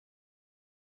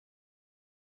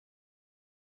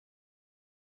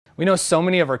We know so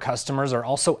many of our customers are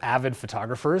also avid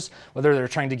photographers, whether they're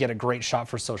trying to get a great shot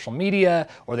for social media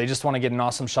or they just want to get an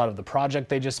awesome shot of the project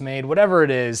they just made, whatever it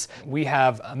is, we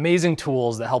have amazing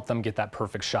tools that help them get that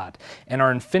perfect shot. And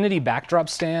our Infinity backdrop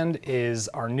stand is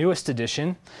our newest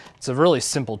addition. It's a really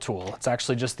simple tool. It's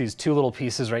actually just these two little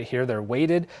pieces right here. They're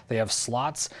weighted, they have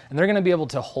slots, and they're gonna be able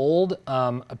to hold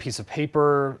a piece of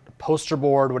paper, poster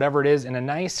board, whatever it is, in a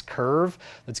nice curve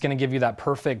that's gonna give you that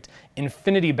perfect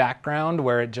infinity background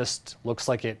where it just looks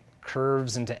like it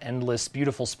curves into endless,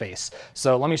 beautiful space.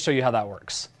 So let me show you how that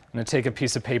works. I'm gonna take a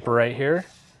piece of paper right here,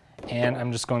 and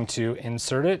I'm just going to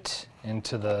insert it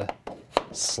into the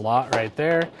slot right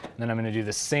there. And then I'm gonna do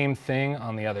the same thing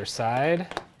on the other side.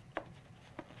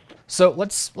 So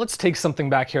let's take something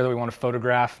back here that we want to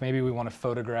photograph. Maybe we want to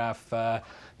photograph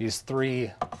these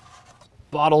 3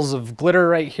 bottles of glitter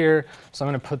right here. So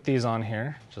I'm going to put these on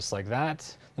here just like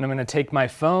that. Then I'm going to take my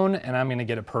phone and I'm going to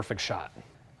get a perfect shot.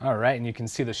 All right, and you can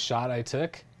see the shot I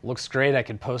took. Looks great. I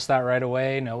could post that right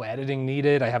away. No editing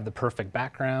needed. I have the perfect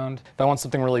background. If I want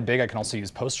something really big, I can also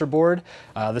use poster board.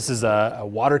 This is a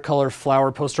watercolor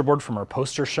flower poster board from our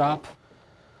poster shop.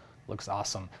 Looks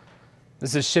awesome.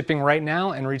 This is shipping right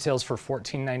now and retails for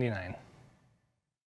 $14.99.